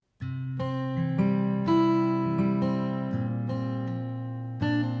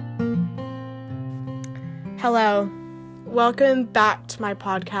Hello, welcome back to my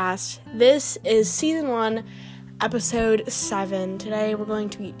podcast. This is season 1, episode 7. Today we're going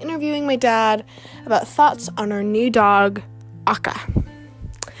to be interviewing my dad about thoughts on our new dog, Akka.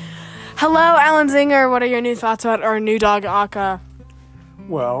 Hello, Alan Zinger. What are your new thoughts about our new dog, Akka?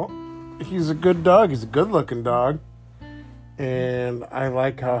 Well, he's a good dog. He's a good-looking dog. And I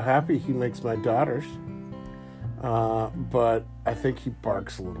like how happy he makes my daughters. But I think he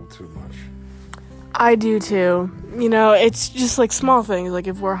barks a little too much. I do too. You know, it's just like small things. Like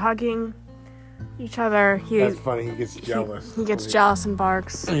if we're hugging each other, That's funny. He gets jealous. He gets jealous and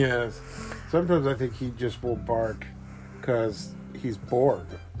barks. Yes. Sometimes I think he just will bark because he's bored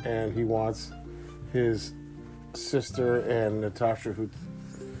and he wants his sister and Natasha, who's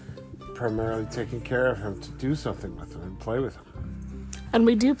primarily taking care of him, to do something with him and play with him. And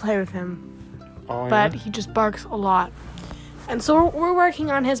we do play with him. Oh, but yeah? he just barks a lot. And so we're working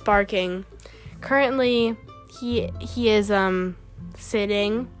on his barking. Currently, he is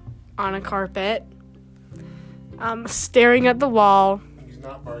sitting on a carpet, staring at the wall. He's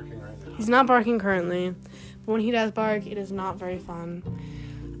not barking right now. He's not barking currently, but when he does bark, it is not very fun.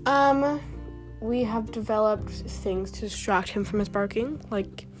 We have developed things to distract him from his barking,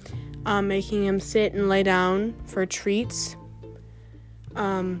 like making him sit and lay down for treats,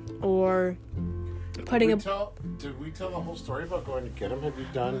 or putting Did we tell the whole story about going to get him? Have you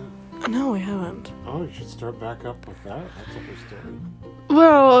done? No, we haven't. Oh, you should start back up with that. That's a whole story.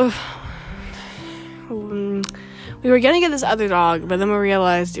 Well, we were gonna get this other dog, but then we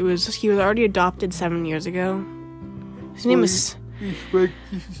realized he was already adopted 7 years ago. His name was... You should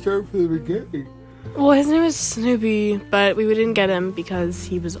start from the beginning. Well, his name is Snoopy, but we didn't get him because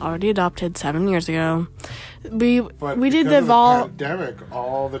he was already adopted 7 years ago. We did the pandemic,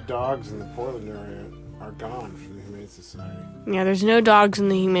 all the dogs in the Portland area are gone from the Humane Society. Yeah, there's no dogs in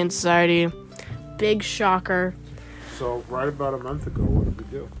the Humane Society. Big shocker. So, right about a month ago, what did we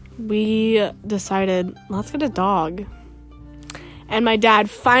do? We decided, let's get a dog. And my dad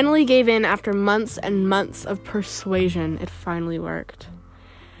finally gave in after months and months of persuasion. It finally worked.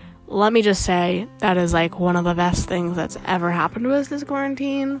 Let me just say, that is like one of the best things that's ever happened to us this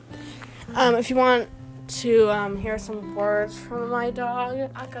quarantine. If you want to hear some words from my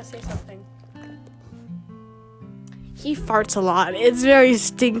dog, I gotta say something. He farts a lot. It's very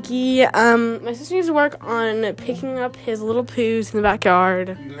stinky. My sister needs to work on picking up his little poos in the backyard.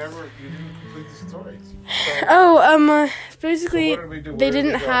 You didn't complete the story. Basically, they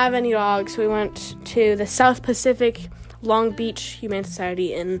didn't have any dogs, so we went to the South Pacific Long Beach Humane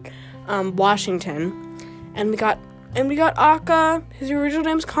Society in Washington, and we got Akka. His original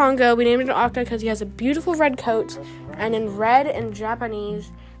name's Congo. We named him Akka because he has a beautiful red coat, and in red in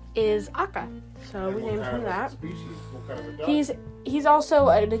Japanese is Akka. So we named him that. What kind of a dog? He's also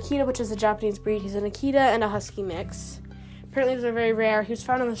an Akita, which is a Japanese breed. He's an Akita and a Husky mix. Apparently, those are very rare. He was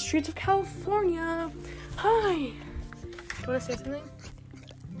found on the streets of California. Hi. Do you want to say something?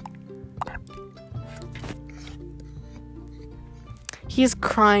 He's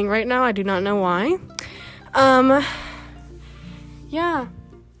crying right now. I do not know why. Yeah.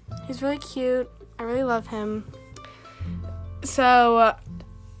 He's really cute. I really love him. So,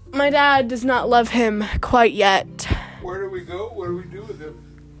 my dad does not love him quite yet. Where do we go? What do we do with him?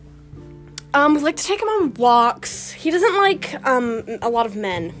 We like to take him on walks. He doesn't like, a lot of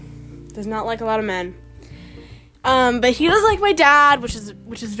men. Does not like a lot of men. But he does like my dad, which is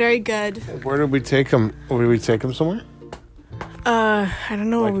very good. Where did we take him? Did we take him somewhere? I don't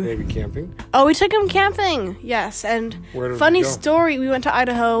know. Like maybe camping? Oh, we took him camping. Yes, and funny story, we went to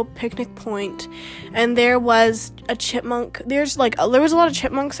Idaho, Picnic Point, and there was a chipmunk. There was a lot of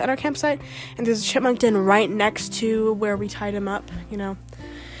chipmunks at our campsite, and there's a chipmunk den right next to where we tied him up, you know.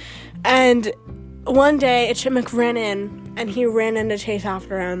 And one day, a chipmunk ran in, and he ran in to chase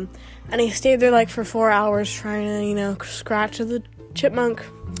after him, and he stayed there for 4 hours trying to, scratch the chipmunk.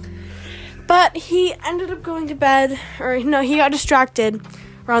 But he ended up going to bed, he got distracted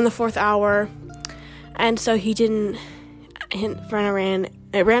around the 4th hour, and so it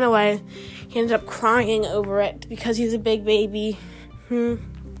ran away. He ended up crying over it because he's a big baby. Say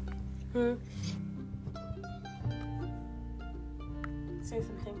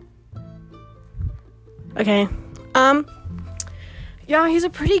something. Okay. Yeah, he's a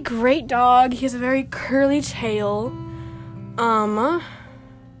pretty great dog. He has a very curly tail.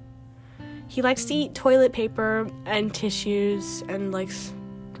 He likes to eat toilet paper and tissues and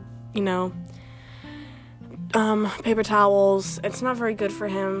paper towels. It's not very good for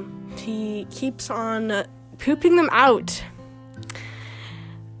him. He keeps on pooping them out.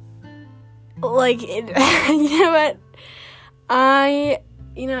 You know what?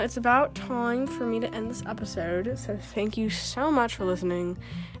 it's about time for me to end this episode. So thank you so much for listening,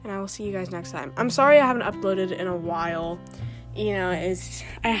 and I will see you guys next time. I'm sorry I haven't uploaded in a while. I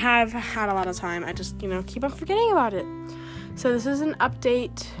have had a lot of time. I just, keep on forgetting about it. So this is an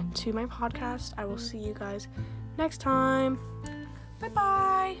update to my podcast. I will see you guys next time.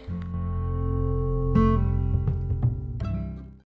 Bye-bye.